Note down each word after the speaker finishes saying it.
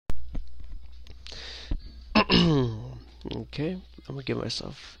Okay, I'm gonna give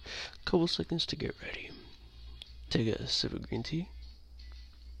myself a couple seconds to get ready. Take a sip of green tea.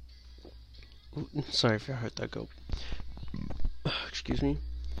 Ooh, sorry if I heard that go. Excuse me.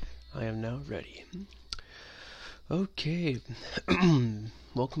 I am now ready. Okay.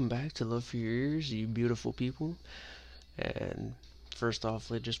 Welcome back to Love for Your Ears, you beautiful people. And first off,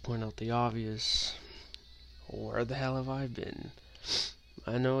 let's just point out the obvious. Where the hell have I been?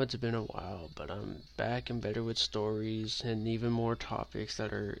 I know it's been a while, but I'm back and better with stories and even more topics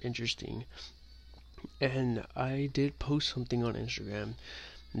that are interesting. And I did post something on Instagram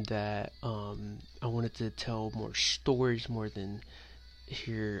that I wanted to tell more stories more than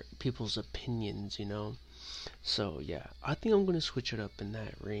hear people's opinions. So yeah, I think I'm gonna switch it up in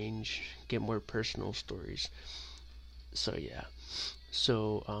that range, get more personal stories. So yeah,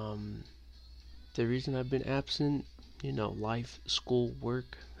 so the reason I've been absent, life, school,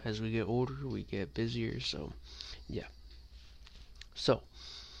 work. As we get older, we get busier. So yeah. So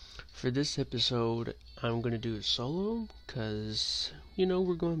for this episode, I'm gonna do it solo, cause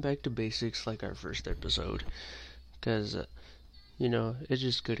we're going back to basics like our first episode. Cause it's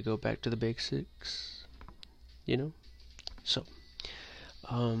just good to go back to the basics. So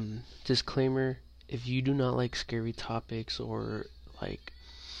disclaimer: if you do not like scary topics or like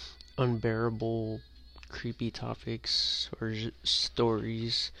unbearable, creepy topics or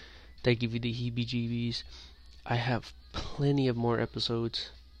stories that give you the heebie-jeebies, I have plenty of more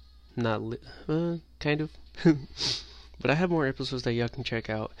episodes. Not kind of, but I have more episodes that y'all can check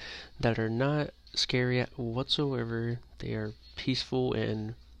out that are not scary whatsoever. They are peaceful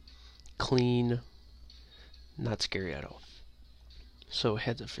and clean, not scary at all. So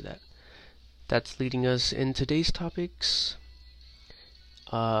heads up for that. That's leading us in today's topics.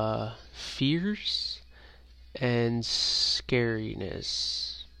 Fears and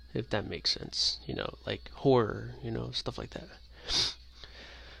scariness, if that makes sense. Like horror, stuff like that.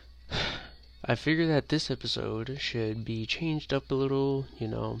 I figure that this episode should be changed up a little,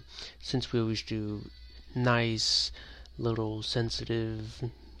 since we always do nice, little sensitive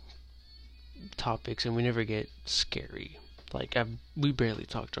topics and we never get scary. Like, we barely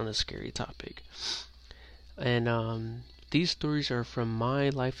talked on a scary topic. And these stories are from my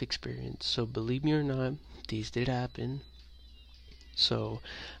life experience, so believe me or not, these did happen. So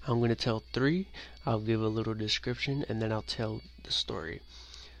I'm going to tell 3, I'll give a little description, and then I'll tell the story.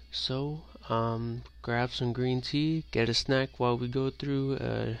 So, grab some green tea, get a snack while we go through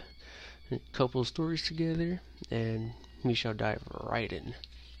a couple of stories together, and we shall dive right in.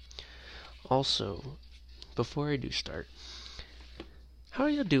 Also, before I do start, how are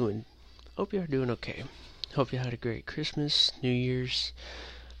y'all doing? Hope y'all are doing okay. Hope you had a great Christmas, New Year's,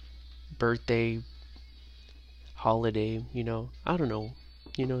 birthday, holiday, I don't know,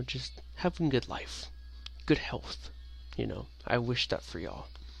 just having good life, good health, I wish that for y'all.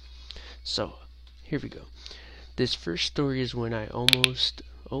 So, here we go. This first story is when I almost,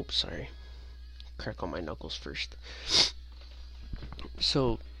 crack on my knuckles first.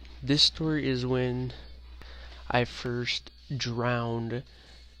 So, this story is when I first drowned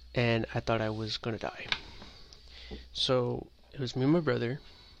and I thought I was gonna die. So, it was me and my brother,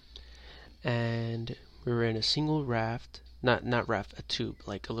 and we were in a single raft, not raft, a tube,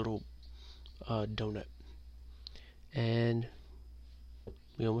 like a little donut, and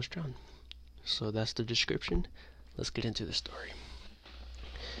we almost drowned. So that's the description. Let's get into the story.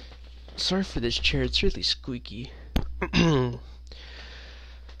 Sorry for this chair, it's really squeaky.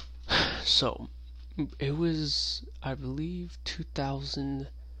 So, it was, I believe,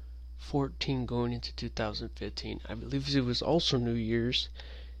 2014 going into 2015. I believe it was also New Year's,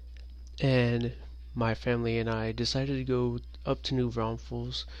 and my family and I decided to go up to New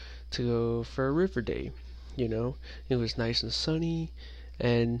Braunfels to go for a river day. It was nice and sunny,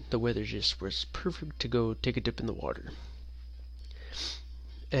 and the weather just was perfect to go take a dip in the water.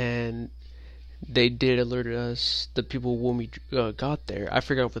 And they did alert us, the people, when we got there. I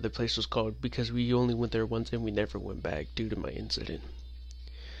forgot what the place was called because we only went there once and we never went back due to my incident.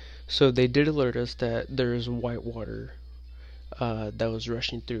 So they did alert us that there is white water that was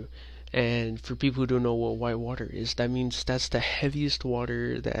rushing through. And for people who don't know what white water is, that means that's the heaviest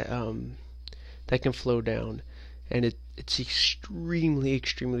water that can flow down, and it's extremely,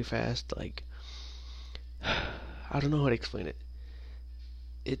 extremely fast. Like, I don't know how to explain it.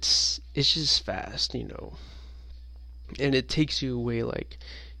 It's just fast, and it takes you away like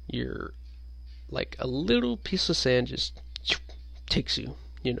you're like a little piece of sand just takes you,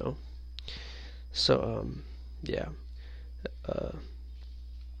 So yeah.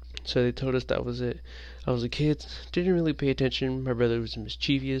 So they told us that was it. I was a kid, didn't really pay attention. My brother was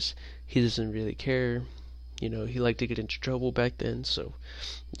mischievous. He doesn't really care. You know, he liked to get into trouble back then, so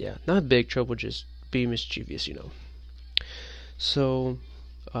yeah, not big trouble, just be mischievous, you know. So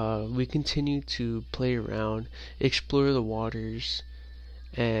we continue to play around, explore the waters,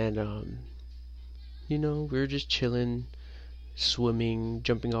 and you know, we were just chilling, swimming,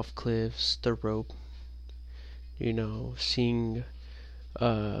 jumping off cliffs, the rope, you know, seeing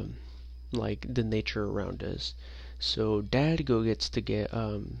like the nature around us. So Dad goes to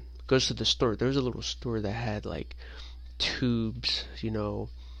the store. There was a little store that had like tubes, you know,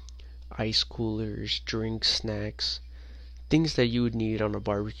 ice coolers, drinks, snacks, things that you would need on a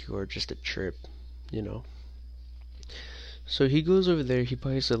barbecue or just a trip, you know. So he goes over there, he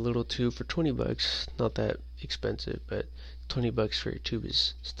buys a little tube for 20 bucks. Not that expensive, but 20 bucks for a tube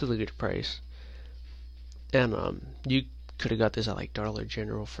is still a good price. And you could have got this at like Dollar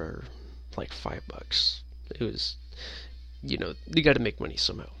General for like 5 bucks. It was, you know, you got to make money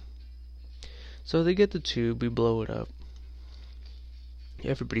somehow. So they get the tube, we blow it up.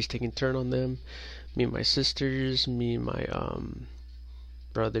 Everybody's taking turn on them. Me and my sisters, me and my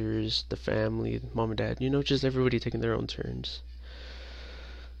brothers, the family, mom and dad, you know, just everybody taking their own turns.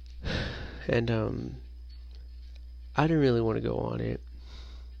 And I didn't really want to go on it,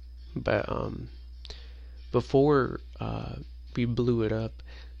 but before we blew it up,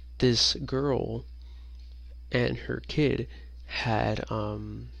 this girl and her kid had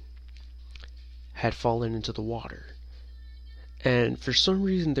fallen into the water. And for some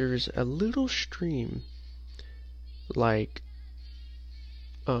reason there's a little stream like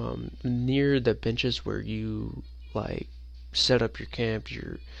near the benches where you like set up your camp,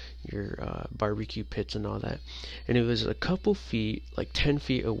 your barbecue pits and all that. And it was a couple feet, like 10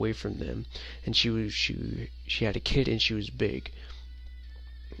 feet away from them, and she had a kid and she was big.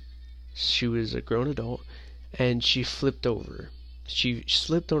 She was a grown adult, and she flipped over. She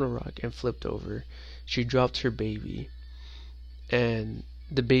slipped on a rock and flipped over. She dropped her baby, and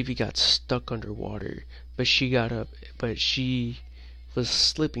the baby got stuck underwater. But she got up, but she was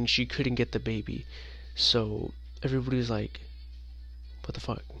slipping. She couldn't get the baby. So everybody was like, what the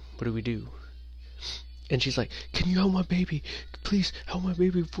fuck? What do we do? And she's like, can you help my baby? Please help my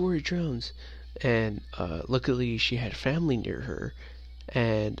baby before he drowns. And luckily she had family near her,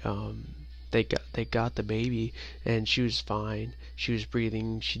 and they got the baby, and she was fine. She was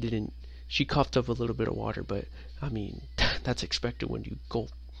breathing. She coughed up a little bit of water, but I mean, that's expected when you gulp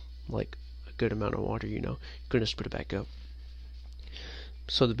like a good amount of water, you know. You're gonna spit it back up.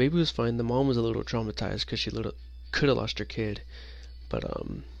 So the baby was fine. The mom was a little traumatized because she could have lost her kid, but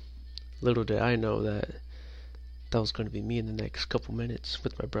little did I know that was going to be me in the next couple minutes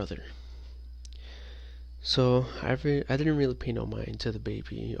with my brother. So I didn't really pay no mind to the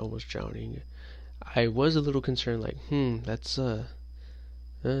baby almost drowning. I was a little concerned, like, that's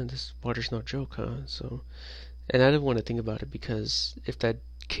this water's no joke, huh? So, and I didn't want to think about it, because if that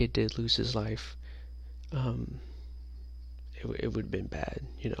kid did lose his life, it would have been bad.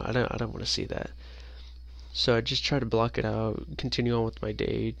 You know, I don't want to see that. So I just try to block it out, continue on with my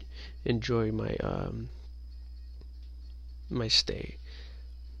day, enjoy my my stay.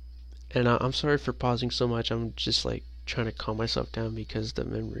 And I'm sorry for pausing so much. I'm just like trying to calm myself down, because the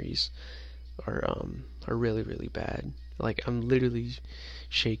memories are really, really bad. Like, I'm literally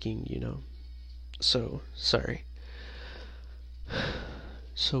shaking, you know. So sorry.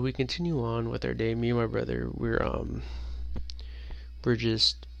 So we continue on with our day. Me and my brother, we're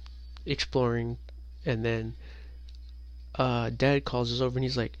just exploring, and then Dad calls us over and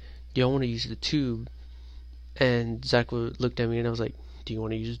he's like, "Do y'all want to use the tube?" And Zach looked at me and I was like, "Do you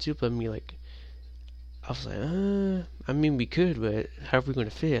want to use the tube?" I was like, I mean, we could, but how are we going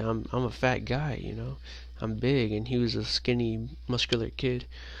to fit? I'm a fat guy, you know. I'm big, and he was a skinny, muscular kid,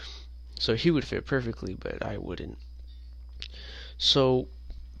 so he would fit perfectly, but I wouldn't. So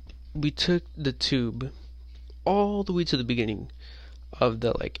we took the tube all the way to the beginning of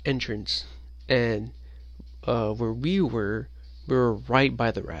the like entrance, and where we were right by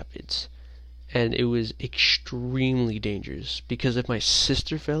the rapids, and it was extremely dangerous, because if my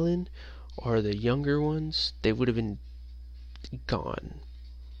sister fell in, or the younger ones, they would have been gone.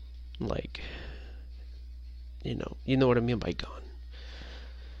 Like, you know what I mean by gone.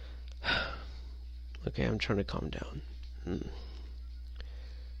 Okay, I'm trying to calm down.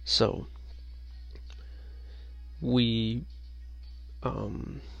 So we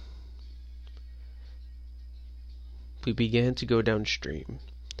began to go downstream.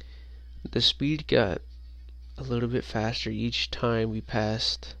 The speed got a little bit faster each time we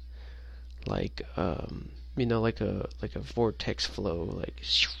passed, like like a vortex flow,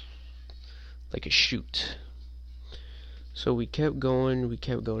 like a chute. So we kept going,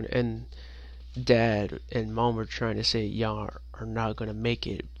 and dad and mom were trying to say, y'all are not gonna make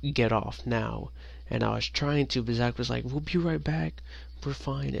it, get off now. And I was trying to, but Zach was like, we'll be right back, we're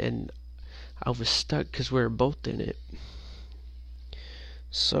fine. And I was stuck because we were both in it.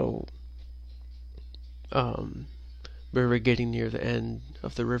 So, we were getting near the end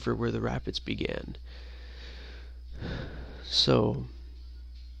of the river where the rapids began. So,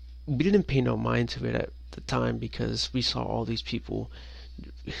 we didn't pay no mind to it at the time because we saw all these people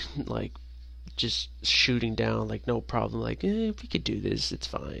like just shooting down, like no problem, like we could do this, it's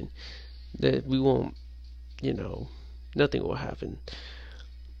fine, that we won't, nothing will happen.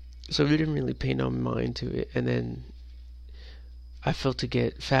 So we didn't really pay no mind to it. And then I felt to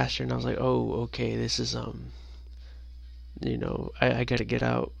get faster, and I was like, oh, okay, this is I gotta get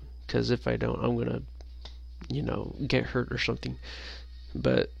out, because if I don't, I'm gonna get hurt or something.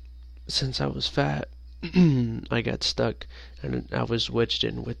 But since I was fat, I got stuck, and I was wedged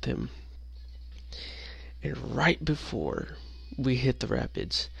in with him. And right before we hit the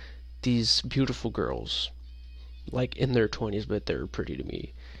rapids, these beautiful girls, like in their 20s, but they were pretty to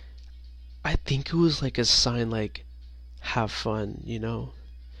me. I think it was like a sign, like, have fun,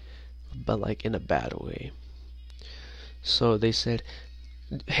 but like in a bad way. So they said,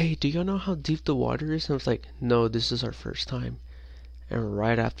 hey, do y'all know how deep the water is? And I was like, no, this is our first time. And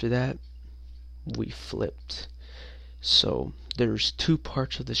right after that, we flipped. So there's two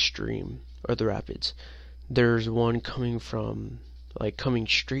parts of the stream, or the rapids. There's one coming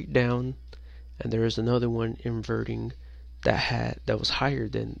straight down, and there is another one inverting that was higher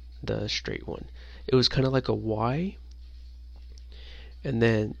than the straight one. It was kind of like a Y, and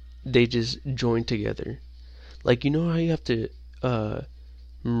then they just joined together. Like, you know how you have to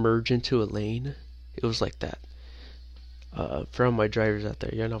merge into a lane? It was like that. For all my drivers out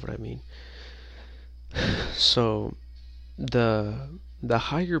there, you know what I mean. So the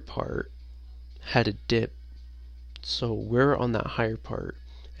higher part had a dip, so we're on that higher part,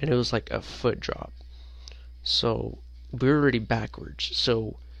 and it was like a foot drop. So we were already backwards.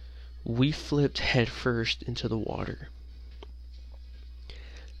 So we flipped head first into the water,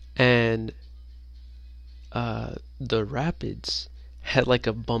 and the rapids had like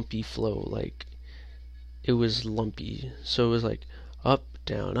a bumpy flow, like it was lumpy. So it was like up,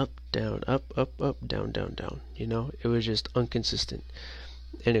 down, up, down, up, down, down, down. It was just inconsistent,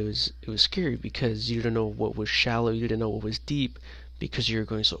 and it was scary because you didn't know what was shallow, you didn't know what was deep, because you were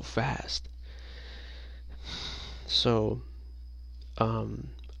going so fast. So,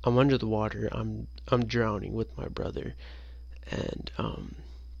 I'm under the water. I'm drowning with my brother, and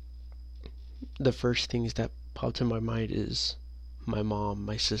the first things that popped in my mind is my mom,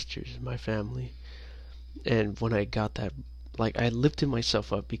 my sisters, my family. And when I got that, like, I lifted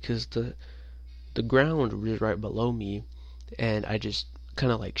myself up because the ground was right below me, and I just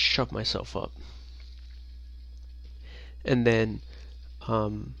kind of like shoved myself up. And then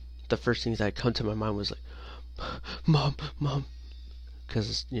the first things that come to my mind was like, mom,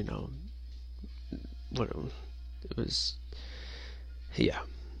 because what it was. Yeah.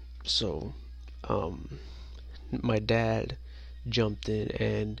 So my dad jumped in,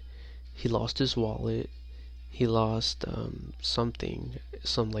 and he lost his wallet, he lost some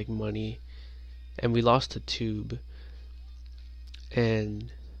like money, and we lost a tube. And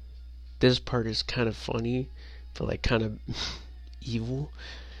this part is kind of funny, but like kind of evil.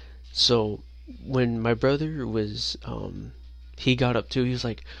 So when my brother was he got up too, he was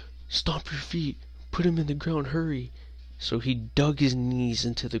like, stomp your feet, put him in the ground, hurry. So he dug his knees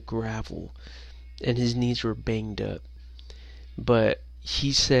into the gravel, and his knees were banged up. But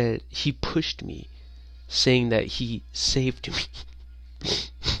he said he pushed me, saying that he saved me.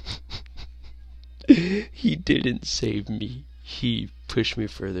 He didn't save me. He pushed me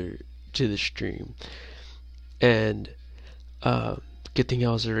further to the stream. And good thing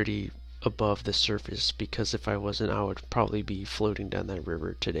I was already above the surface, because if I wasn't, I would probably be floating down that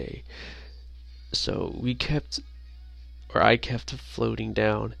river today. So I kept floating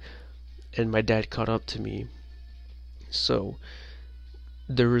down, and my dad caught up to me. So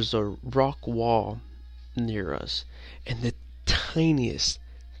there was a rock wall near us, and the tiniest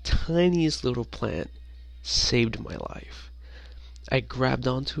little plant saved my life. I grabbed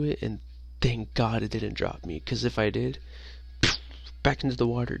onto it, and thank God it didn't drop me, because if I did, back into the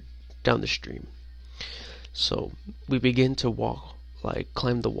water, down the stream. So we began to walk, like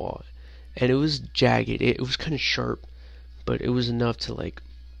climb the wall, and it was jagged. It was kind of sharp, but it was enough to like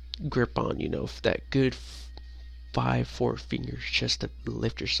grip on, that good 4 fingers just to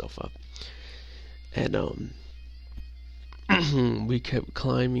lift yourself up. And we kept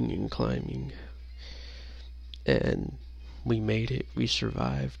climbing and climbing, and we made it. We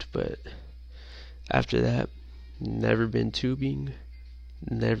survived, but After that, never been tubing,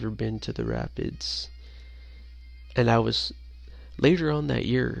 never been to the rapids. And I was, later on that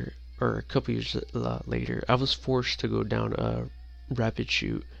year, or a couple years later, I was forced to go down a rapid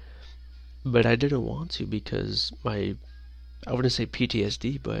chute, but I didn't want to because I wouldn't say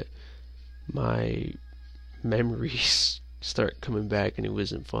PTSD, but my memories start coming back and it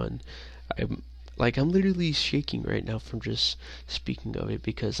wasn't fun. I'm literally shaking right now from just speaking of it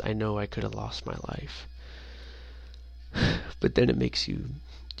because I know I could have lost my life. But then it makes you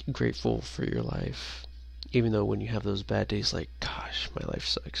grateful for your life, even though when you have those bad days, like, gosh, my life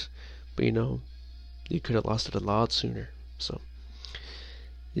sucks. But you could have lost it a lot sooner. So,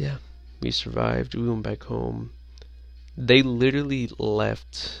 yeah, we survived. We went back home. They literally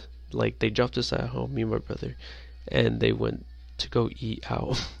left, like, they dropped us at home, me and my brother, and they went to go eat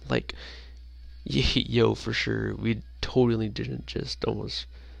out. Like, yo, for sure, we totally didn't just almost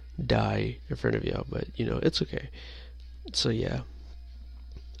die in front of y'all, but, it's okay. So, yeah,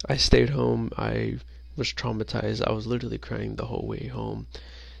 I stayed home. I was traumatized. I was literally crying the whole way home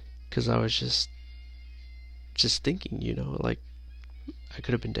because I was just thinking, like, I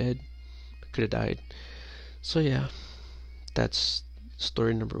could have been dead. I could have died. So, yeah, that's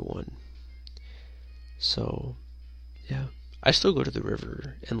story number 1. So, yeah, I still go to the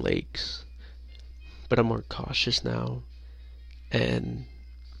river and lakes, but I'm more cautious now, and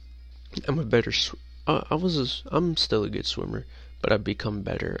I'm a better I'm still a good swimmer, but I've become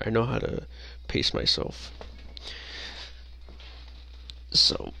better. I know how to pace myself.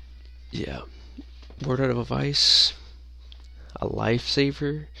 So, yeah, word out of advice: a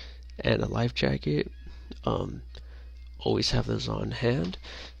lifesaver and a life jacket. Always have those on hand,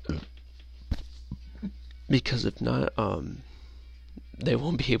 because if not, they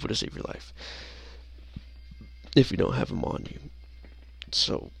won't be able to save your life if you don't have them on you.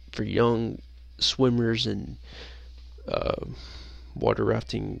 So, for young swimmers and water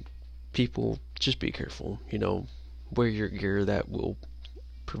rafting people, just be careful. Wear your gear that will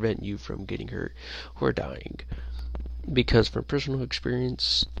prevent you from getting hurt or dying. Because from personal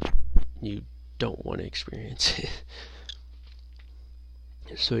experience, you don't want to experience it.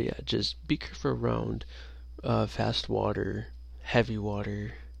 So yeah, just be careful around fast water, heavy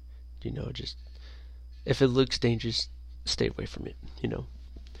water. Just if it looks dangerous, stay away from it.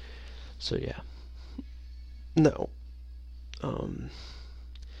 So yeah. No.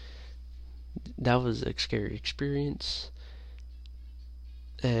 That was a scary experience,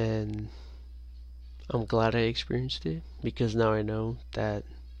 and I'm glad I experienced it because now I know that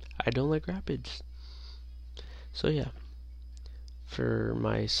I don't like rapids. So yeah. For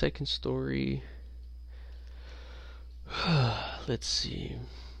my second story, let's see.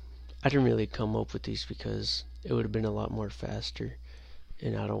 I didn't really come up with these because it would have been a lot more faster,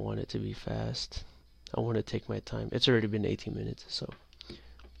 and I don't want it to be fast. I want to take my time. It's already been 18 minutes, so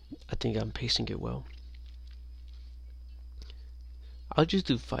I think I'm pacing it well. I'll just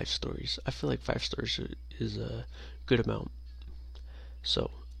do 5 stories. I feel like 5 stories is a good amount.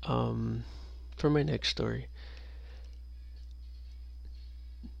 So, for my next story,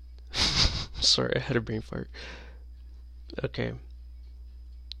 sorry, I had a brain fart. Okay,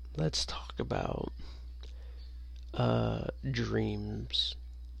 let's talk about dreams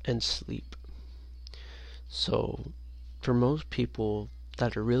and sleep. So, for most people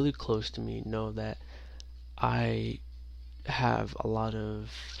that are really close to me know that I have a lot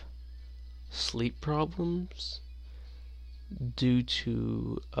of sleep problems due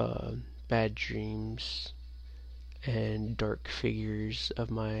to bad dreams and dark figures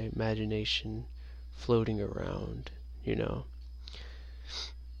of my imagination floating around,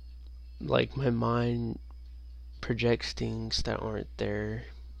 Like, my mind projects things that aren't there,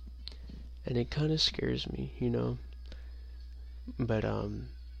 and it kind of scares me, But,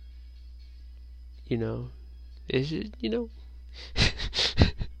 is it,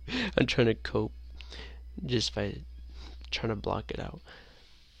 I'm trying to cope just by trying to block it out.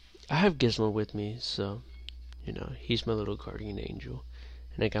 I have Gizmo with me, so, he's my little guardian angel.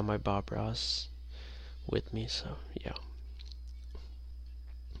 And I got my Bob Ross with me, so, yeah.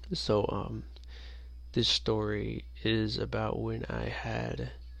 So, this story is about when I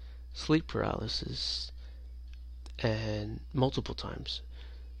had sleep paralysis, and multiple times.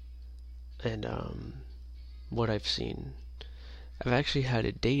 And, what I've seen. I've actually had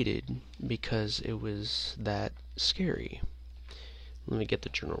it dated because it was that scary. Let me get the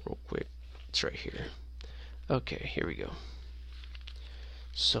journal real quick. It's right here. Okay, here we go.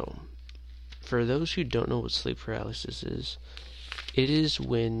 So, for those who don't know what sleep paralysis is, it is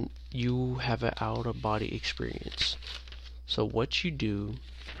when you have an out-of-body experience. So what you do,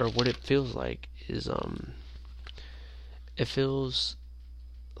 or what it feels like, is it feels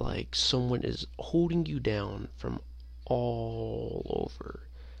like someone is holding you down from all over.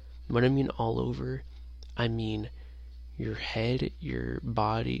 When I mean all over, I mean your head, your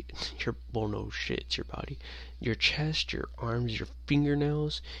body, no shit, it's your body, your chest, your arms, your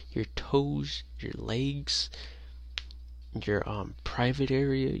fingernails, your toes, your legs, your private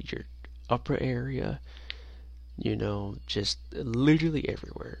area, your upper area, just literally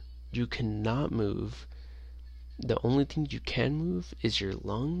everywhere. You cannot move. The only thing you can move is your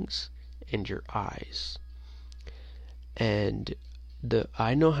lungs and your eyes. And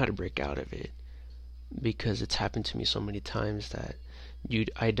I know how to break out of it because it's happened to me so many times that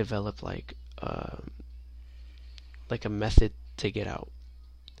I develop like a method to get out.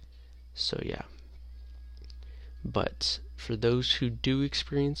 So yeah. But for those who do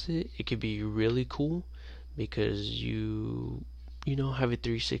experience it, it could be really cool because you have a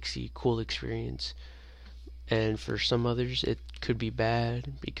 360 cool experience. And for some others, it could be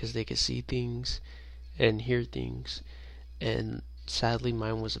bad because they could see things and hear things. And sadly,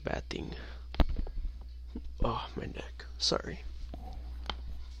 mine was a bad thing. Oh, my neck. Sorry.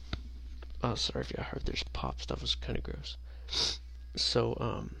 Oh, sorry if y'all heard there's pops. That was kind of gross.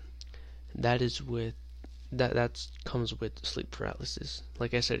 So, that is with that comes with sleep paralysis.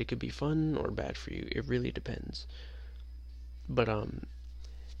 Like I said, it could be fun or bad for you. It really depends. But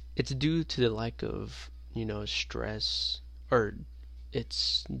it's due to the lack of stress, or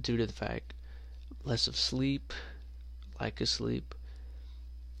it's due to the fact less of sleep, lack of sleep,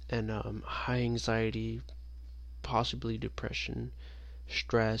 and high anxiety, possibly depression,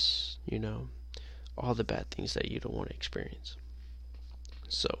 stress, all the bad things that you don't want to experience.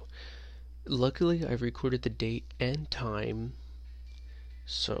 So, luckily I recorded the date and time,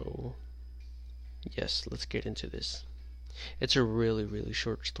 so yes, let's get into this. It's a really, really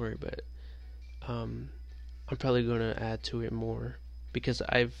short story, but I'm probably going to add to it more because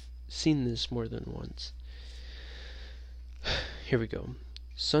I've seen this more than once. Here we go.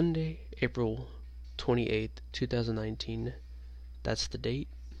 Sunday, April 28th, 2019. That's the date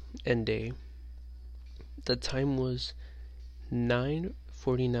and day. The time was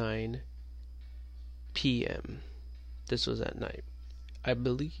 9:49 p.m. This was at night. I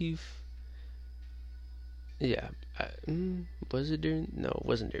believe. Yeah. Was it during? No, it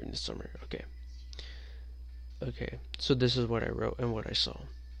wasn't during the summer. Okay, so this is what I wrote and what I saw.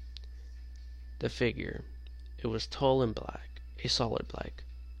 The figure. It was tall and black, a solid black.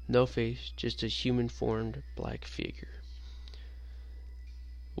 No face, just a human-formed black figure.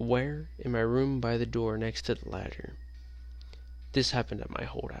 Where? In my room by the door next to the ladder. This happened at my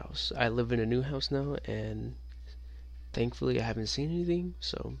old house. I live in a new house now, and thankfully I haven't seen anything,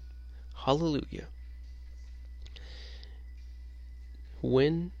 so hallelujah.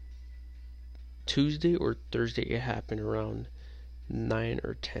 When Tuesday or Thursday it happened around 9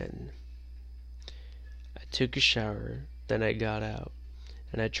 or 10. I took a shower, then I got out,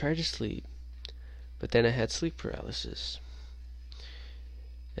 and I tried to sleep, but then I had sleep paralysis.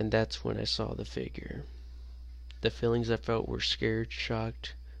 And that's when I saw the figure. The feelings I felt were scared,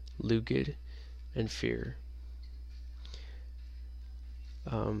 shocked, lugged, and fear.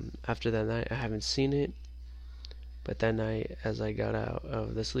 After that night, I haven't seen it, but that night, as I got out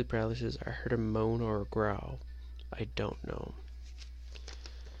of the sleep paralysis, I heard a moan or a growl. I don't know.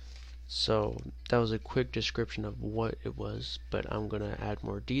 So, that was a quick description of what it was, but I'm going to add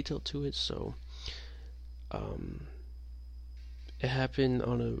more detail to it. So, it happened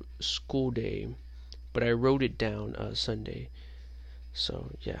on a school day, but I wrote it down Sunday.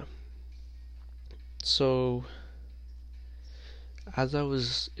 So, yeah. So, as I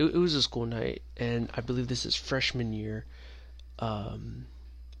was, it was a school night, and I believe this is freshman year,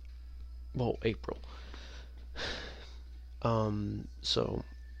 April. So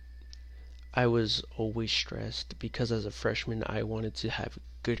I was always stressed because as a freshman I wanted to have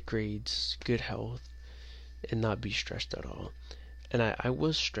good grades, good health, and not be stressed at all. And I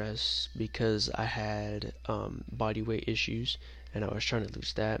was stressed because I had body weight issues, and I was trying to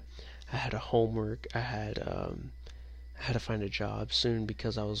lose that. I had a homework. I had to find a job soon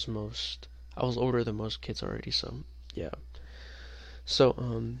because I was older than most kids already. So yeah. So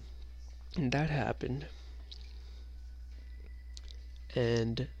and that happened,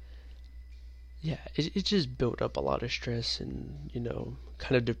 and yeah, it just built up a lot of stress and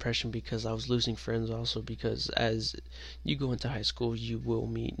kind of depression because I was losing friends also, because as you go into high school you will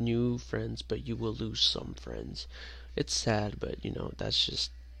meet new friends but you will lose some friends. It's sad, but that's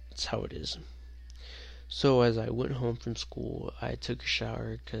how it is. So as I went home from school, I took a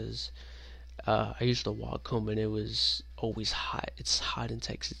shower because I used to walk home and it was always hot. It's hot in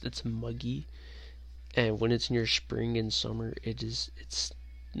Texas. It's muggy, and when it's near spring and summer, it's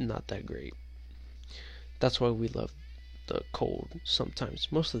not that great. That's why we love the cold sometimes.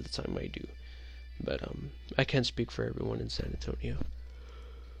 Most of the time I do. But I can't speak for everyone in San Antonio.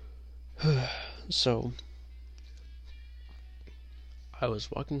 So I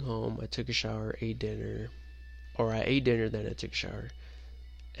was walking home, I took a shower, ate dinner, or I ate dinner, then I took a shower,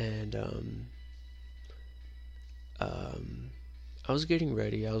 and I was getting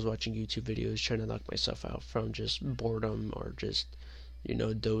ready. I was watching YouTube videos, trying to knock myself out from just boredom or just,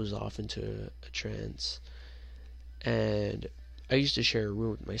 doze off into a trance. And I used to share a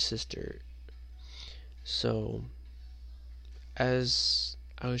room with my sister. So, as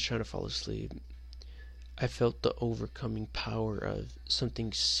I was trying to fall asleep, I felt the overcoming power of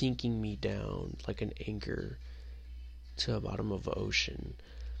something sinking me down like an anchor to the bottom of the ocean.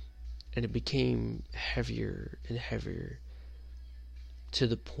 And it became heavier and heavier to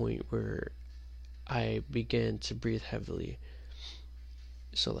the point where I began to breathe heavily.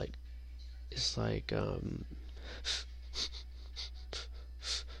 So it's like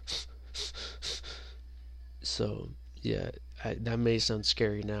so yeah, that may sound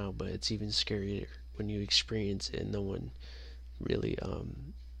scary now, but it's even scarier when you experience it and no one really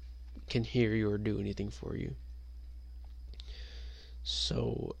can hear you or do anything for you.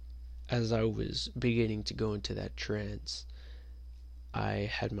 So as I was beginning to go into that trance, I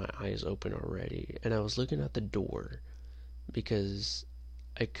had my eyes open already, and I was looking at the door because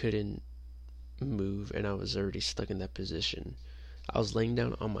I couldn't move and I was already stuck in that position. I was laying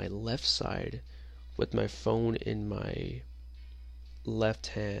down on my left side with my phone in my left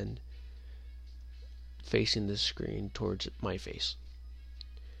hand facing the screen towards my face.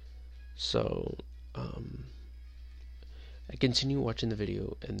 So I continued watching the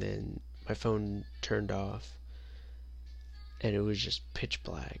video, and then my phone turned off and it was just pitch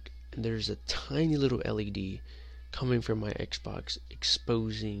black, and there's a tiny little LED coming from my Xbox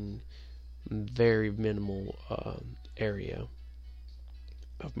exposing very minimal area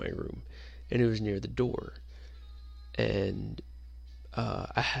of my room, and it was near the door. And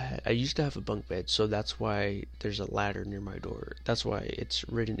I used to have a bunk bed, so that's why there's a ladder near my door. That's why it's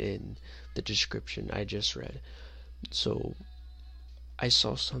written in the description I just read. So I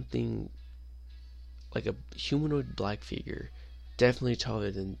saw something like a humanoid black figure, definitely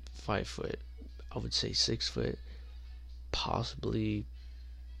taller than 5 foot. I would say 6 foot, possibly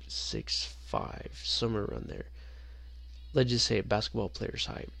 6'5", somewhere around there. Let's just say a basketball player's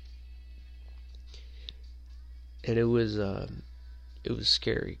height. And it was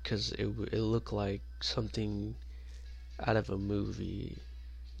scary because it looked like something out of a movie,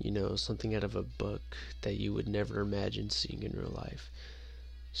 something out of a book that you would never imagine seeing in real life.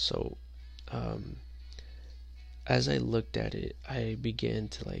 So as I looked at it, I began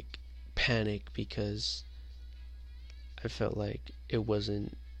to panic because I felt like it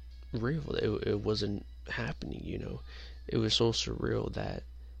wasn't real. It wasn't happening, It was so surreal that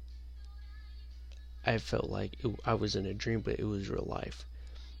I felt like I was in a dream, but it was real life.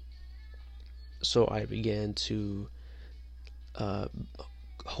 So I began to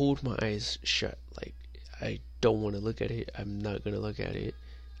hold my eyes shut. I don't want to look at it. I'm not going to look at it.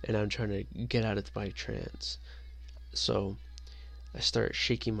 And I'm trying to get out of my trance. So I start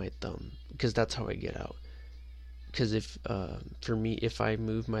shaking my thumb because that's how I get out. Because for me, if I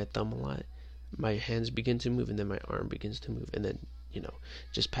move my thumb a lot, my hands begin to move, and then my arm begins to move, and then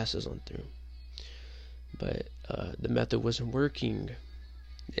just passes on through. But the method wasn't working,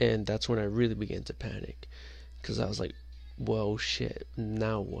 and that's when I really began to panic, because I was like, well, shit,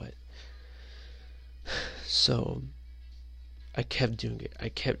 now what? So I kept doing it. I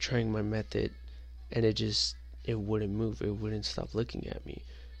kept trying my method, and it wouldn't move. It wouldn't stop looking at me.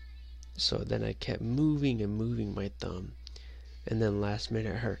 So then I kept moving and moving my thumb, and then last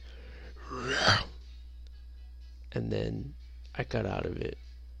minute I heard, and then I got out of it,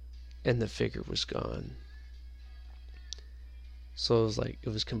 and the figure was gone. So it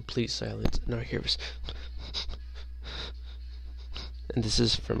was complete silence, and I hear was, and this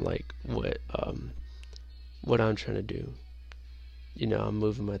is from what I'm trying to do. I'm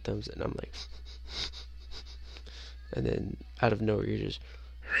moving my thumbs, and I'm like, and then out of nowhere you just,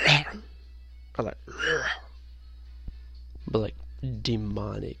 or but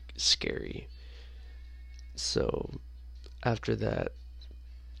demonic, scary. So after that,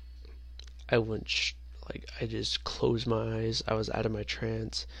 I went I just closed my eyes. I was out of my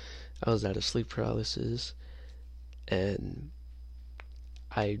trance. I was out of sleep paralysis, and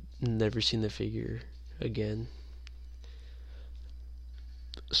I never seen the figure again.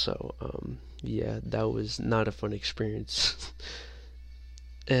 So yeah, that was not a fun experience.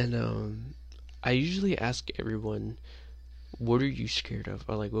 And I usually ask everyone, what are you scared of?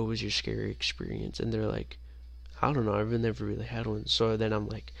 Or like, what was your scary experience? And they're like, I don't know, I've never really had one. So then I'm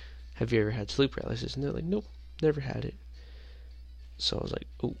like, have you ever had sleep paralysis? And they're like, nope, never had it. So I was like,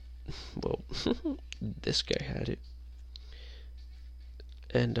 oh, well, this guy had it.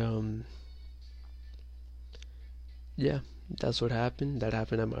 And yeah, that's what happened. That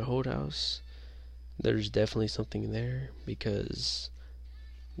happened at my old house. There's definitely something there because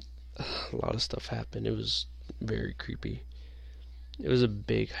a lot of stuff happened. It was very creepy. It was a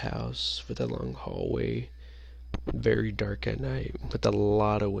big house with a long hallway, very dark at night, with a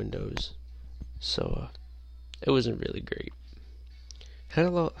lot of windows. So it wasn't really great.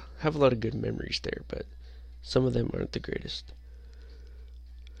 Have a lot of good memories there, but some of them aren't the greatest.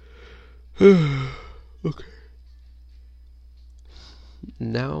 Okay.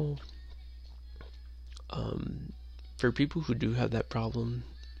 Now, for people who do have that problem,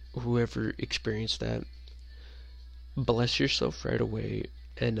 whoever experienced that, bless yourself right away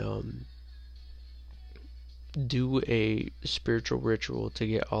and do a spiritual ritual to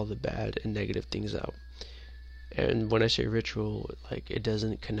get all the bad and negative things out. And when I say ritual, like, it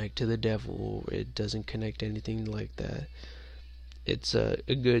doesn't connect to the devil, it doesn't connect to anything like that. It's a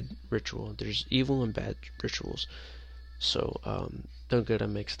good ritual. There's evil and bad rituals. So don't get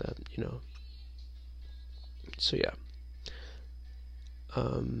them mixed up, you know. So yeah.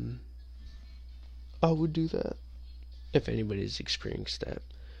 I would do that if anybody's experienced that.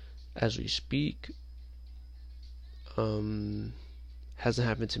 As we speak, hasn't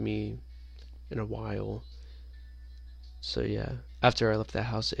happened to me in a while. So yeah, after I left that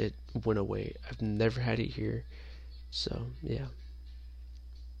house, it went away. I've never had it here. So yeah.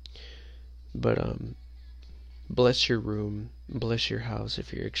 But bless your room, bless your house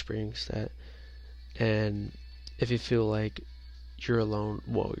if you're experiencing that. And if you feel like you're alone,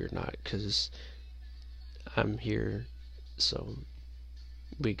 well, you're not, because I'm here. So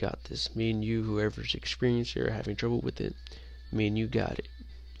we got this. Me and you, whoever's experienced it or having trouble with it, me and you got it.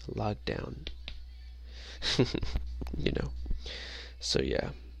 Locked down. You know. So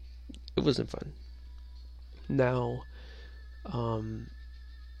yeah, it wasn't fun. Now,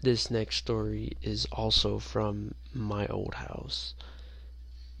 this next story is also from my old house.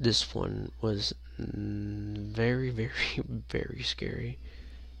 This one was very, very, very scary.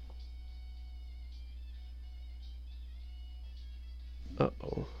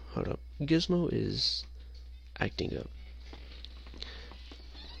 Uh-oh, hold up. Gizmo is acting up.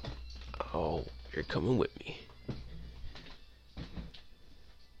 Oh, you're coming with me.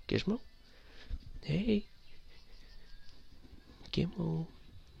 Gizmo? Hey. Gizmo.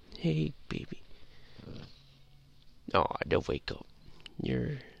 Hey, baby. Oh, don't wake up.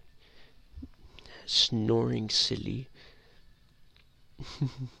 You're snoring silly.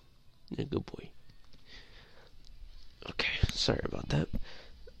 A good boy. Okay, sorry about that.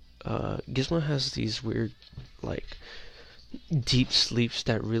 Gizmo has these weird, like, deep sleeps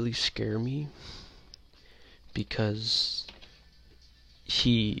that really scare me because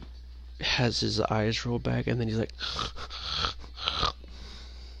he has his eyes roll back and then he's like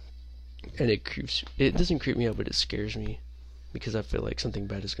and it doesn't creep me out, but it scares me because I feel like something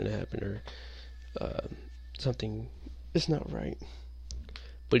bad is gonna happen or something is not right.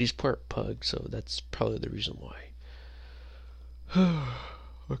 But he's part pug, so that's probably the reason why.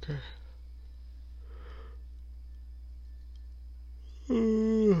 Okay.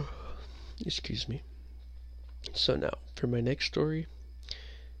 Excuse me. So now, for my next story,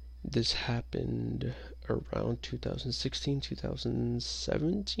 this happened around 2016,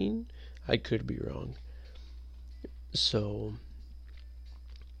 2017. I could be wrong. So,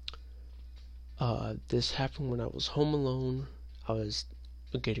 this happened when I was home alone. I was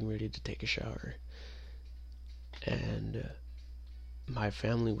getting ready to take a shower. And my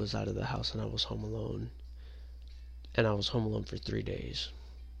family was out of the house and I was home alone. And I was home alone for 3 days.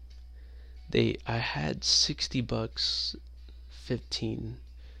 I had $60, 15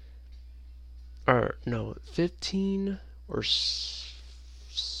 or no, 15 or $40.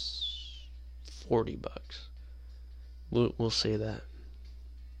 We'll say that.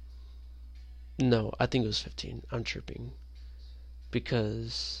 No, I think it was 15. I'm tripping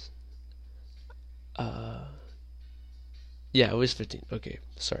because yeah, it was 15. Okay,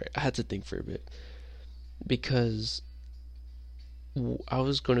 sorry, I had to think for a bit because I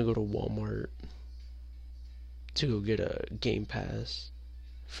was gonna go to Walmart to go get a Game Pass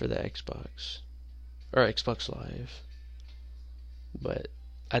for the Xbox or Xbox Live, but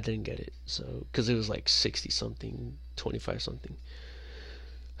I didn't get it. So because it was like 60 something, 25 something,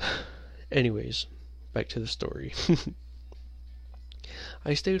 Anyways, back to the story.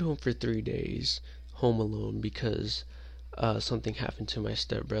 I stayed home for 3 days, home alone, because something happened to my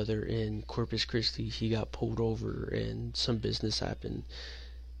stepbrother in Corpus Christi. He got pulled over and some business happened.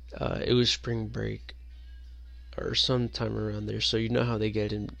 It was spring break or sometime around there, so you know how they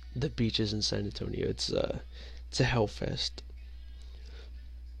get in the beaches in San Antonio. It's a hell fest.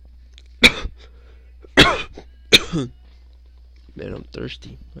 Man, I'm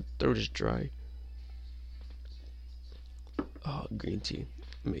thirsty. My throat is dry. Oh, green tea.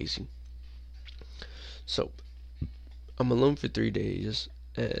 Amazing. So, I'm alone for 3 days,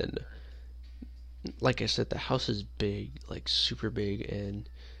 and like I said, the house is big, like super big, and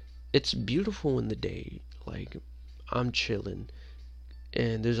it's beautiful in the day. Like, I'm chilling,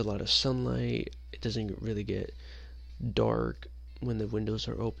 and there's a lot of sunlight. It doesn't really get dark when the windows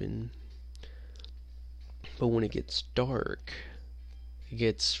are open. But when it gets dark, it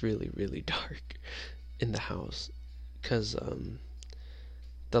gets really, really dark in the house. Because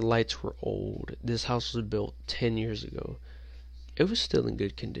the lights were old. This house was built 10 years ago. It was still in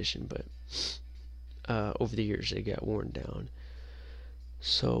good condition, but over the years it got worn down.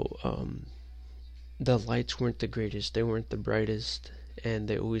 So the lights weren't the greatest. They weren't the brightest, and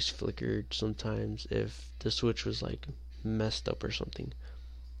they always flickered sometimes if the switch was like messed up or something.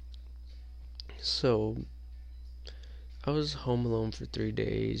 So I was home alone for 3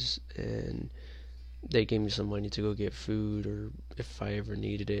 days, and they gave me some money to go get food or if I ever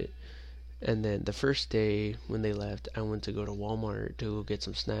needed it. And then the first day when they left, I went to go to Walmart to go get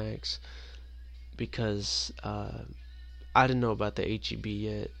some snacks because I didn't know about the HEB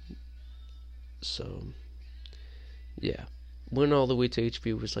yet. So, yeah. Went all the way to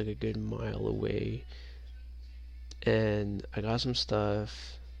HEB, was like a good mile away. And I got some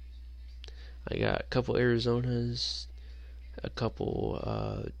stuff. I got a couple Arizonas, a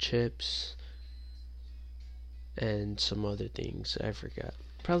couple chips, and some other things. I forgot.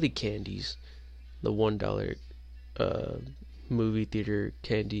 Probably candies. The $1 movie theater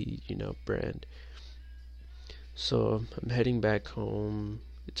candy, brand. So I'm heading back home.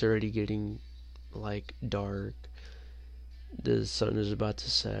 It's already getting like dark. The sun is about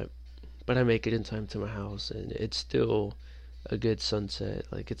to set. But I make it in time to my house, and it's still a good sunset.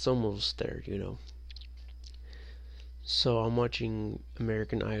 Like, it's almost there. So I'm watching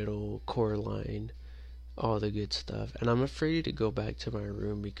American Idol, Coraline, all the good stuff, and I'm afraid to go back to my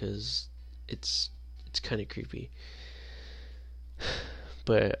room because it's kind of creepy.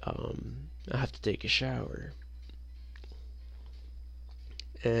 But I have to take a shower,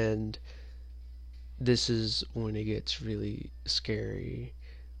 and this is when it gets really scary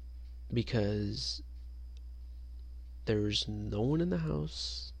because there's no one in the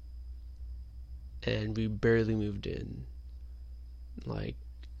house, and we barely moved in. Like,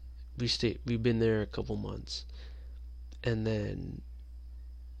 we've been there a couple months, and then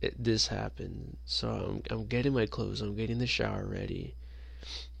this happened. So I'm getting my clothes, I'm getting the shower ready,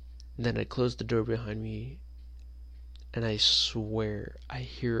 and then I close the door behind me, and I swear I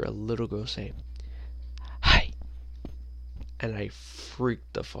hear a little girl say, "Hi," and I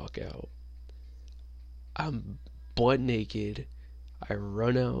freaked the fuck out. I'm butt naked. I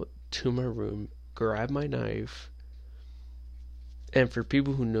run out to my room, grab my knife, and for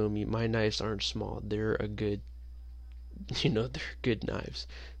people who know me, my knives aren't small. They're a good, they're good knives.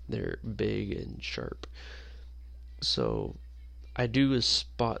 They're big and sharp. So I do a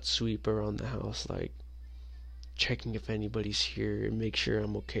spot sweep around the house, like checking if anybody's here and make sure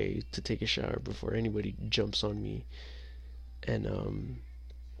I'm okay to take a shower before anybody jumps on me and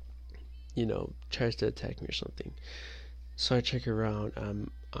tries to attack me or something. So I check around.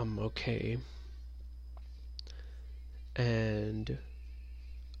 I'm okay, and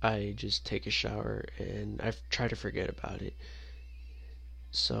I just take a shower and I try to forget about it.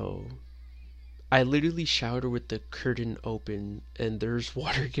 So I literally showered with the curtain open, and there's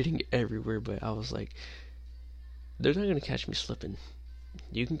water getting everywhere. But I was like, they're not gonna catch me slipping.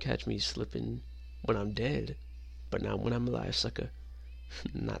 You can catch me slipping when I'm dead, but not when I'm alive, sucker.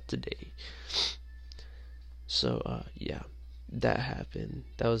 Not today. So yeah, that happened.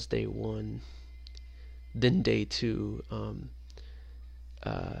 That was day one. Then day two,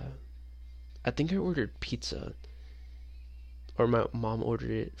 I think I ordered pizza, or my mom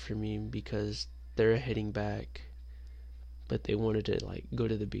ordered it for me because they're heading back, but they wanted to like go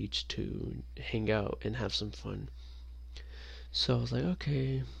to the beach to hang out and have some fun. So I was like,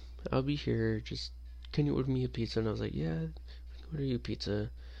 okay, I'll be here. Just, can you order me a pizza? And I was like, yeah, I can order you a pizza.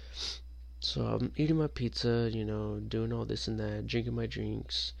 So I'm eating my pizza, doing all this and that, drinking my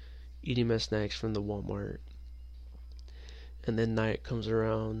drinks, eating my snacks from the Walmart. And then night comes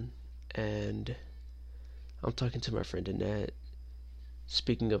around, and I'm talking to my friend Annette.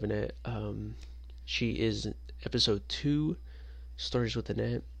 Speaking of Annette, she is episode 2, Stories with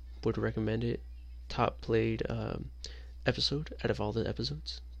Annette. Would recommend it. Top played episode out of all the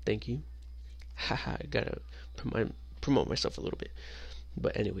episodes. Thank you. Haha, I gotta promote myself a little bit.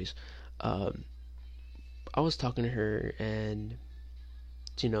 But anyways, I was talking to her and,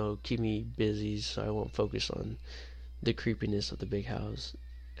 keep me busy so I won't focus on the creepiness of the big house.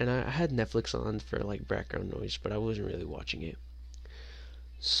 And I had Netflix on for like background noise, but I wasn't really watching it.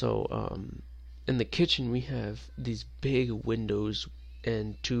 So, in the kitchen we have these big windows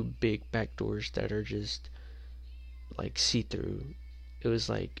and 2 big back doors that are just like see-through. It was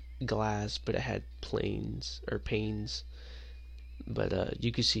like glass, but it had panes, but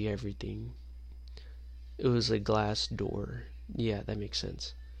you could see everything. It was a glass door. Yeah, that makes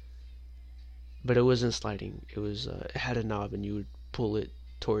sense. But it wasn't sliding. It had a knob, and you would pull it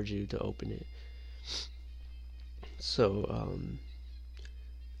towards you to open it. So,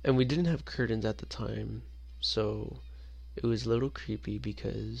 and we didn't have curtains at the time, so it was a little creepy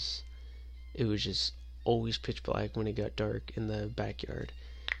because it was just always pitch black when it got dark in the backyard,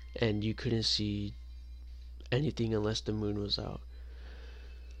 and you couldn't see anything unless the moon was out.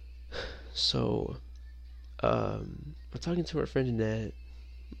 So, I'm talking to my friend Annette,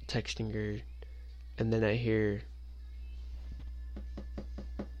 texting her, and then I hear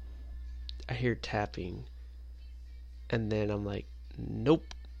tapping, and then I'm like, nope,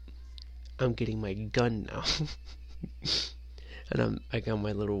 I'm getting my gun now. And I got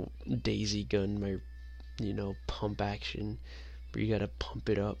my little Daisy gun, my pump action, where you gotta pump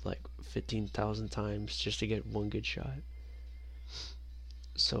it up like 15,000 times just to get one good shot.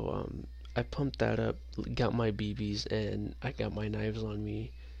 So I pumped that up, got my BBs, and I got my knives on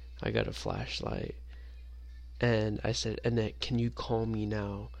me. I got a flashlight, and I said, Annette, can you call me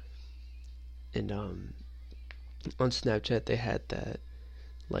now? And on Snapchat they had that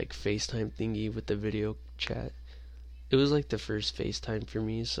like FaceTime thingy with the video chat. It was like the first FaceTime for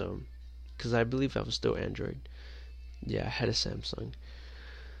me, so because I believe I was still Android. Yeah, I had a Samsung.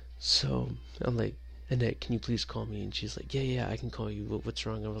 So I'm like, Annette, can you please call me? And she's like, yeah, I can call you. What's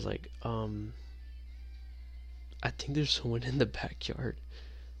wrong? I was like, I think there's someone in the backyard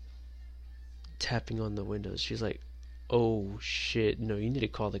tapping on the windows. She's like, oh shit, no, you need to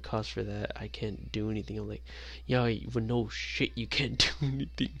call the cops for that. I can't do anything. I'm like, yeah, well, no shit, you can't do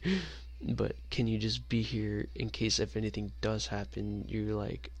anything. But can you just be here in case if anything does happen, you're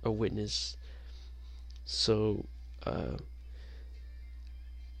like a witness. So,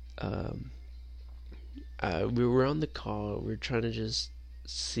 we were on the call. We are trying to just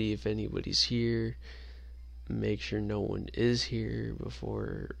see if anybody's here, make sure no one is here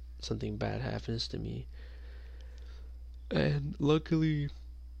before something bad happens to me. And luckily,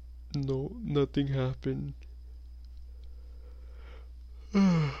 no, nothing happened.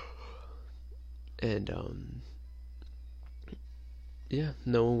 And yeah,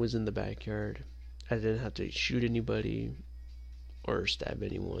 no one was in the backyard. I didn't have to shoot anybody or stab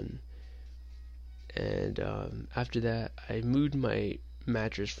anyone. And after that, I moved my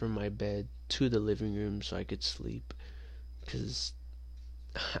mattress from my bed to the living room so I could sleep, because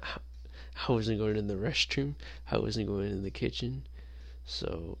I wasn't going in the restroom, I wasn't going in the kitchen.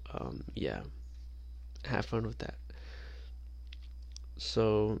 So yeah, have fun with that.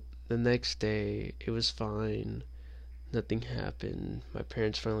 So the next day, it was fine. Nothing happened. My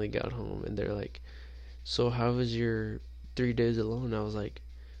parents finally got home, and they're like, so how was your 3 days alone? I was like,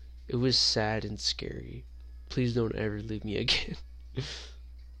 it was sad and scary. Please don't ever leave me again.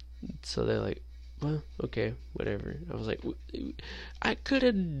 So they're like, well, okay, whatever. I was like, I could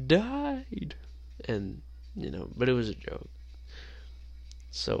have died. And, but it was a joke.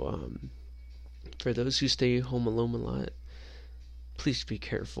 So, for those who stay home alone a lot, please be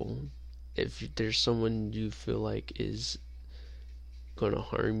careful. If there's someone you feel like is going to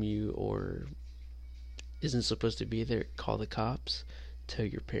harm you or isn't supposed to be there, call the cops, tell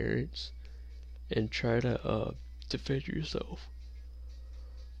your parents, and try to defend yourself.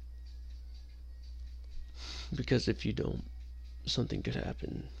 Because if you don't, something could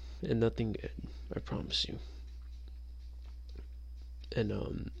happen, and nothing good, I promise you.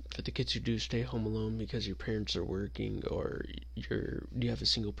 And for the kids who do stay home alone because your parents are working or you have a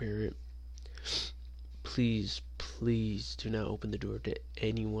single parent, please do not open the door to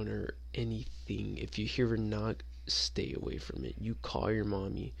anyone or anything. If you hear a knock, stay away from it. You call your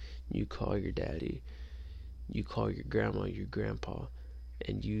mommy, you call your daddy, you call your grandma, your grandpa,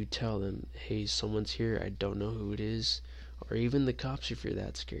 and you tell them, hey, someone's here, I don't know who it is, or even the cops if you're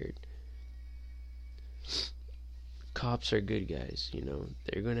that scared. cops are good guys, you know,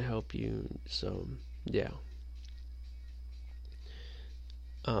 they're gonna help you. So yeah.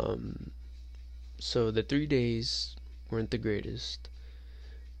 Um, so the 3 days weren't the greatest.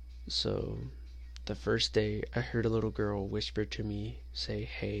 So the first day, I heard a little girl whisper to me, say,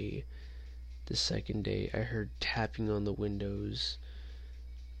 "Hey." The second day, I heard tapping on the windows.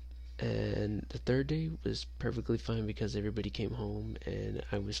 And the third day was perfectly fine because everybody came home and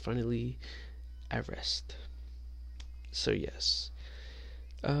I was finally at rest. So, yes.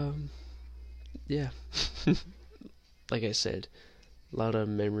 Yeah. Like I said, a lot of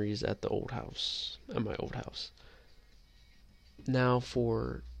memories at my old house. Now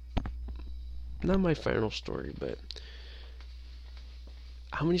for, not my final story, but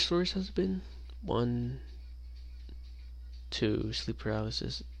how many stories has it been? 1, 2, sleep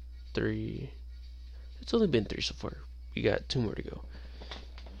paralysis, 3. It's only been 3 so far. We got 2 more to go.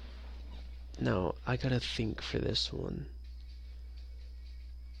 Now, I gotta think for this one.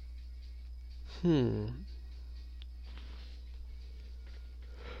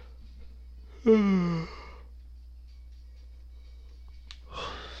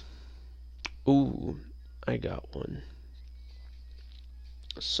 Ooh, I got one.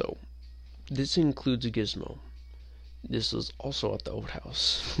 So, this includes a Gizmo. This was also at the old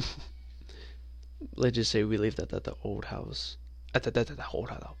house. Let's just say we lived at the old house.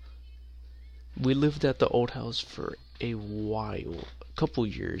 We lived at the old house for a while, a couple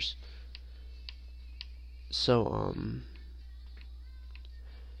years. So,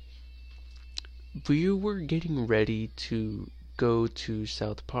 we were getting ready to go to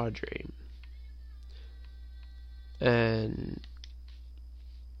South Padre. And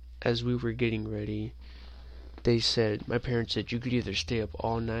as we were getting ready, my parents said you could either stay up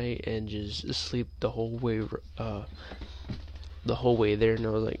all night and just sleep the whole way there. And I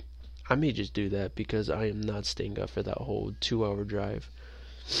was like, I may just do that because I am not staying up for that whole 2-hour drive.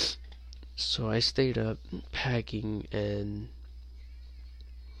 So I stayed up packing and,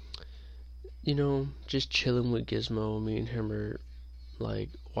 you know, just chilling with Gizmo. Me and him are like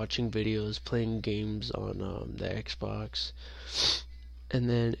watching videos, playing games on the Xbox. And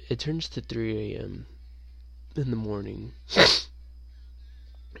then it turns to 3 a.m. in the morning.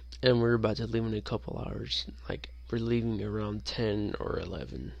 And we're about to leave in a couple hours. Like, we're leaving around 10 or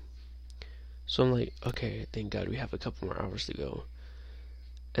 11. So I'm like, okay, thank God we have a couple more hours to go.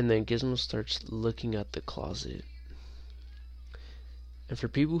 And then Gizmo starts looking at the closet. And for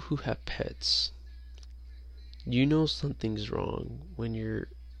people who have pets, you know something's wrong when your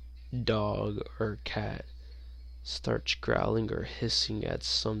dog or cat starts growling or hissing at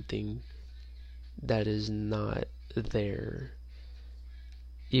something that is not there.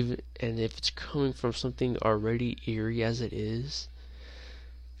 And if it's coming from something already eerie as it is,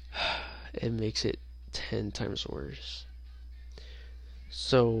 it makes it 10 times worse.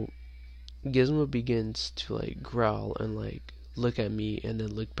 So Gizmo begins to like growl and like look at me and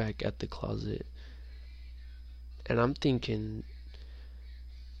then look back at the closet. And I'm thinking,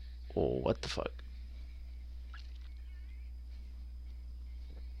 oh, what the fuck?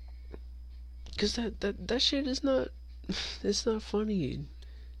 Cause that shit is not, it's not funny.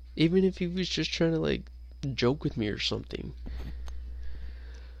 Even if he was just trying to like joke with me or something.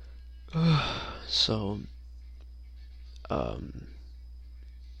 So,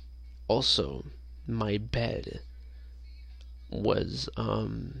 also my bed was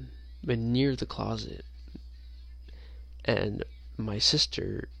near the closet, and my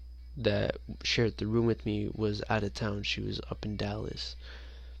sister that shared the room with me was out of town. She was up in Dallas.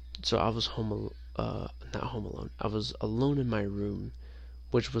 So I was not home alone. I was alone in my room,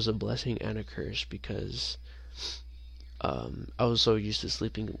 which was a blessing and a curse because I was so used to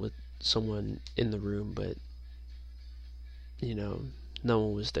sleeping with someone in the room, but you know, no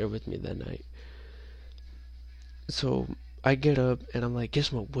one was there with me that night. So I get up and I'm like,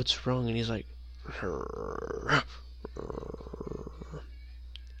 Gizmo, what's wrong? And he's like,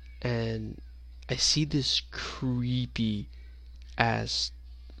 and I see this creepy ass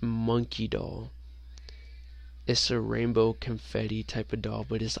monkey doll. It's a rainbow confetti type of doll,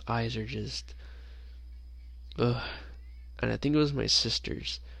 but his eyes are just ugh. And I think it was my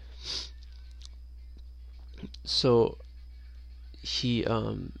sister's. So he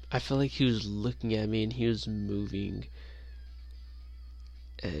I felt like he was looking at me and he was moving,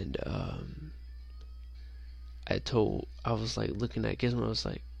 and I was like looking at Gizmo. I was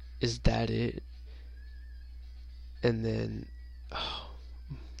like, is that it? And then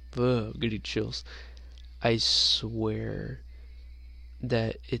getting chills. I swear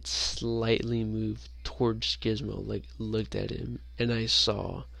that it slightly moved towards Gizmo, like looked at him, and I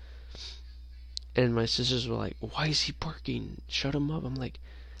saw And my sisters were like, "Why is he barking? Shut him up." I'm like,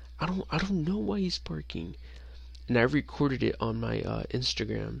 I don't know why he's barking. And I recorded it on my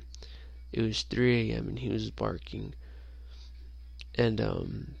Instagram. It was 3 a.m. and he was barking. And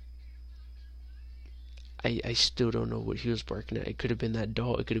I still don't know what he was barking at. It could have been that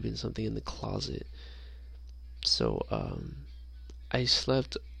doll. It could have been something in the closet. So I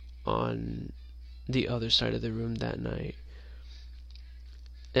slept on the other side of the room that night,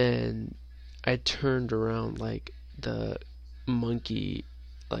 and I turned around like the monkey,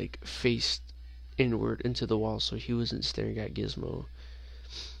 like faced inward into the wall, so he wasn't staring at Gizmo.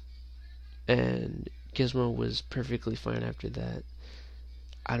 And Gizmo was perfectly fine after that.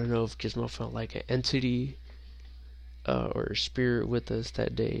 I don't know if Gizmo felt like an entity or a spirit with us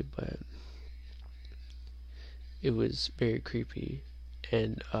that day, but it was very creepy.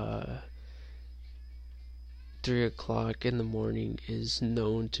 And 3 o'clock in the morning is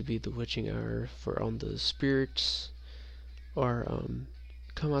known to be the witching hour for the spirits or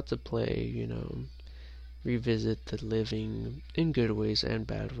come out to play, revisit the living in good ways and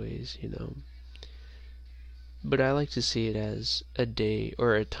bad ways. But I like to see it as a day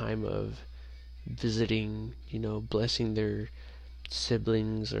or a time of visiting, blessing their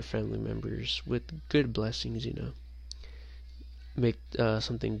siblings or family members with good blessings. Make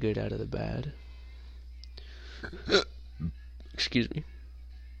something good out of the bad. Excuse me.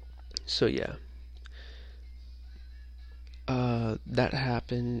 So yeah, that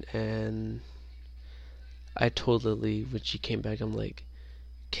happened, and I told Lily when she came back, I'm like,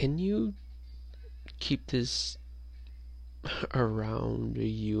 can you keep this around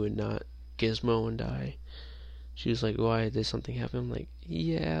you and not Gizmo and I? She was like, why, did something happen? I'm like,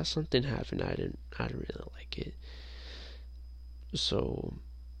 yeah, something happened. I didn't really like it. So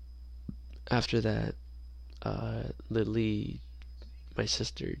after that, Lily, my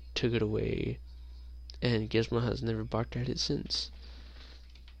sister, took it away, and Gizmo has never barked at it since.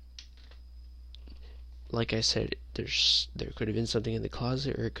 Like I said, there could have been something in the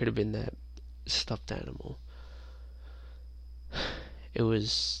closet, or it could have been that stuffed animal. It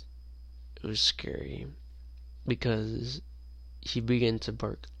was scary because he began to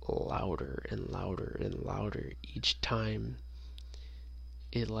bark louder and louder and louder each time.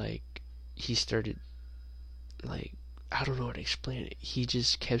 He started, I don't know how to explain it. He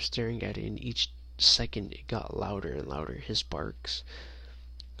just kept staring at it, and each second it got louder and louder, his barks.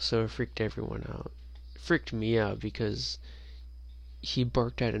 So it freaked everyone out. It freaked me out because he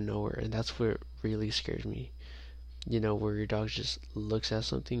barked out of nowhere, and that's what really scared me. Where your dog just looks at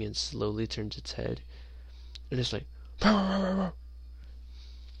something and slowly turns its head, and it's like,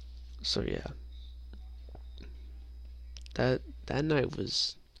 so yeah. That night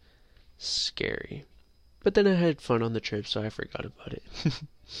was scary. But then I had fun on the trip, so I forgot about it.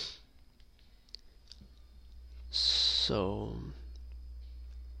 So,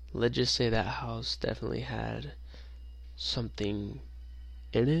 let's just say that house definitely had something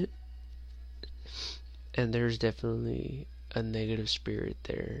in it. And there's definitely a negative spirit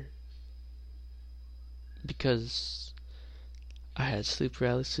there. Because I had sleep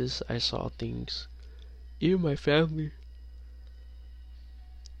paralysis, I saw things. Even my family,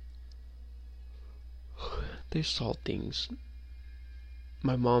 they saw things.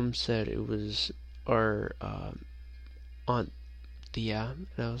 My mom said it was our aunt Thea,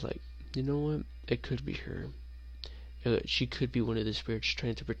 and I was like, you know what? It could be her. She could be one of the spirits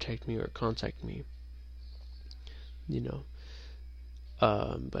trying to protect me or contact me.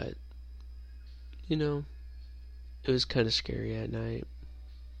 But it was kind of scary at night.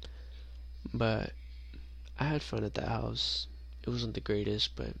 But I had fun at that house. It wasn't the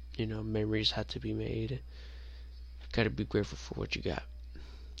greatest, but memories had to be made. Gotta be grateful for what you got.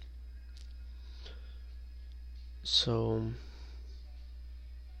 So,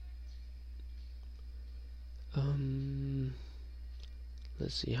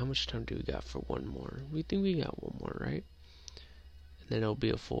 let's see, how much time do we got for one more? We think we got one more, right? And then it'll be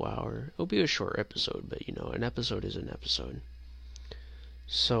a full hour. It'll be a short episode, but an episode is an episode.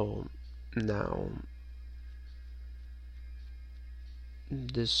 So, now,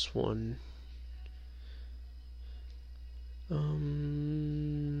 this one, I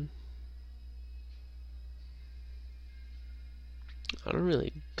don't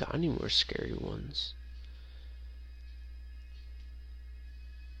really got any more scary ones.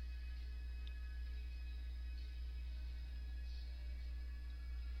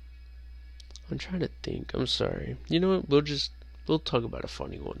 I'm trying to think. I'm sorry. You know what? We'll talk about a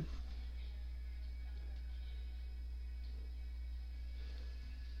funny one.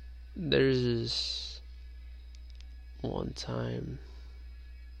 There's this one time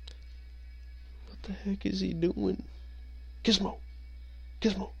the heck is he doing? Gizmo!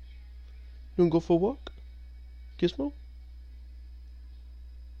 Gizmo! You wanna go for a walk? Gizmo?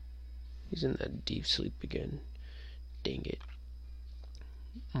 He's in that deep sleep again. Dang it.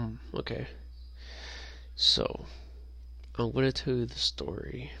 Okay. So, I'm gonna tell you the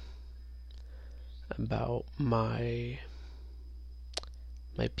story about my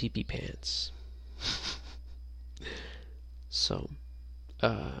pee-pee pants. So,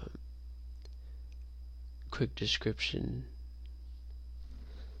 quick description.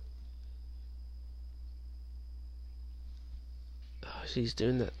 Oh, he's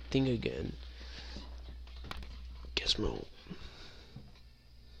doing that thing again. Gizmo.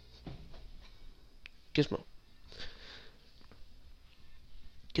 Gizmo.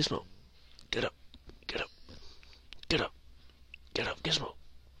 Gizmo. Get up. Get up. Get up. Get up, Gizmo.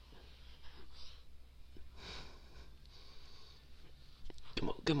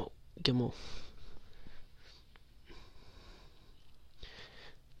 Gizmo. Gizmo.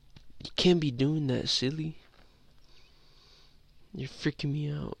 You can't be doing that, silly. You're freaking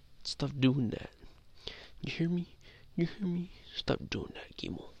me out. Stop doing that. You hear me? You hear me? Stop doing that,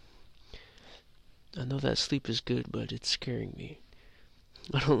 Gizmo. I know that sleep is good, but it's scaring me.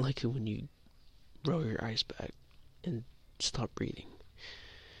 I don't like it when you roll your eyes back and stop breathing.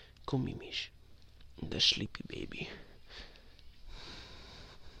 Go, Mimish. The sleepy baby.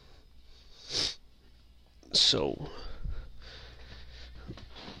 So,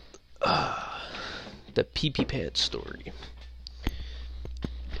 the pee-pee pants story.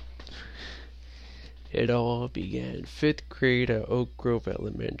 It all began 5th grade at Oak Grove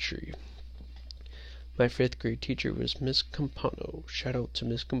Elementary. My 5th grade teacher was Miss Campano. Shout out to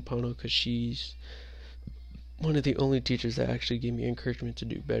Miss Campano because she's one of the only teachers that actually gave me encouragement to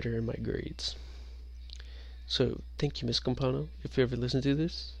do better in my grades. So, thank you, Miss Campano. If you ever listen to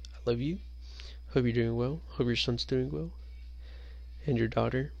this, I love you. Hope you're doing well. Hope your son's doing well. And your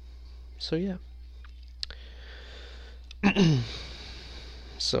daughter. So, yeah.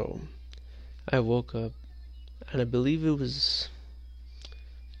 So, I woke up, and I believe it was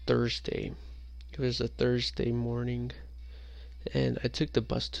Thursday. It was a Thursday morning, and I took the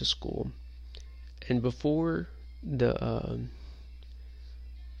bus to school. And before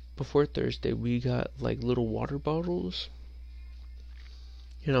Thursday, we got like little water bottles.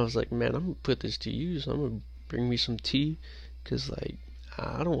 And I was like, man, I'm gonna put this to use. I'm gonna bring me some tea, cause like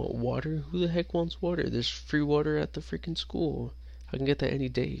I don't want water. Who the heck wants water? There's free water at the freaking school. I can get that any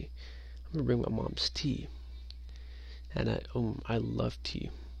day. I'm gonna bring my mom's tea. And I love tea.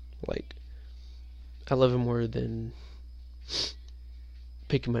 Like, I love it more than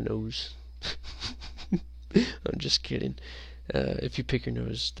picking my nose. I'm just kidding. If you pick your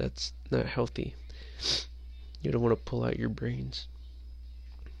nose, that's not healthy. You don't want to pull out your brains.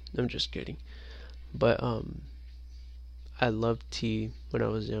 I'm just kidding. But I loved tea when I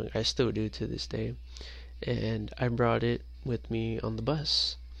was young. I still do to this day. And I brought it with me on the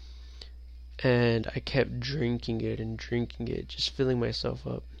bus. And I kept drinking it, just filling myself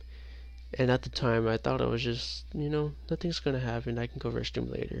up. And at the time, I thought I was just, nothing's gonna happen. I can go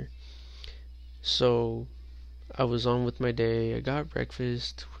restroom later. So, I was on with my day. I got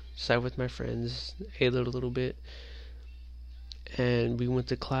breakfast, sat with my friends, ate a little bit, and we went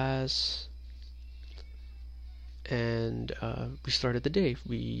to class. And we started the day.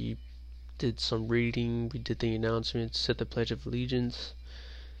 We did some reading. We did the announcements, said the Pledge of Allegiance.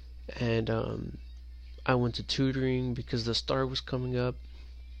 And I went to tutoring because the star was coming up.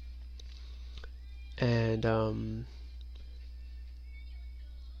 And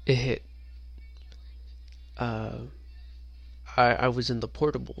it hit. I was in the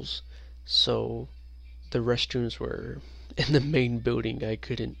portables, so the restrooms were in the main building. I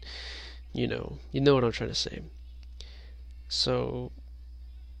couldn't, you know what I'm trying to say. So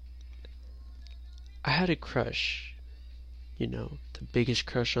I had a crush, the biggest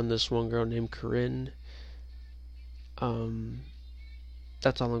crush on this one girl named Corinne.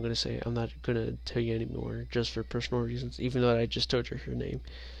 That's all I'm gonna say. I'm not gonna tell you anymore, just for personal reasons, even though I just told you her name.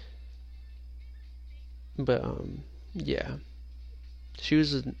 But yeah, she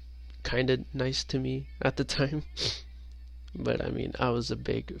was kind of nice to me at the time. But I mean, I was a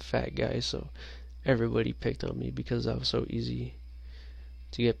big fat guy, so everybody picked on me because I was so easy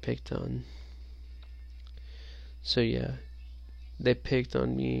to get picked on. So yeah, they picked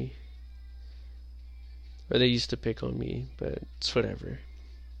on me, or they used to pick on me, but it's whatever.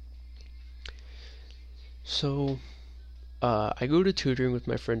 So I go to tutoring with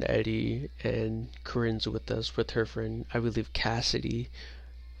my friend Eddie, and Corinne's with us with her friend, I believe Cassidy,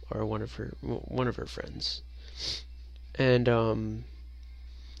 or one of her friends. And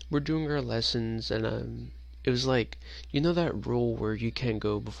we're doing our lessons, and it was like, you know that rule where you can't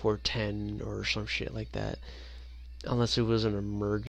go before 10 or some shit like that, unless it was an emergency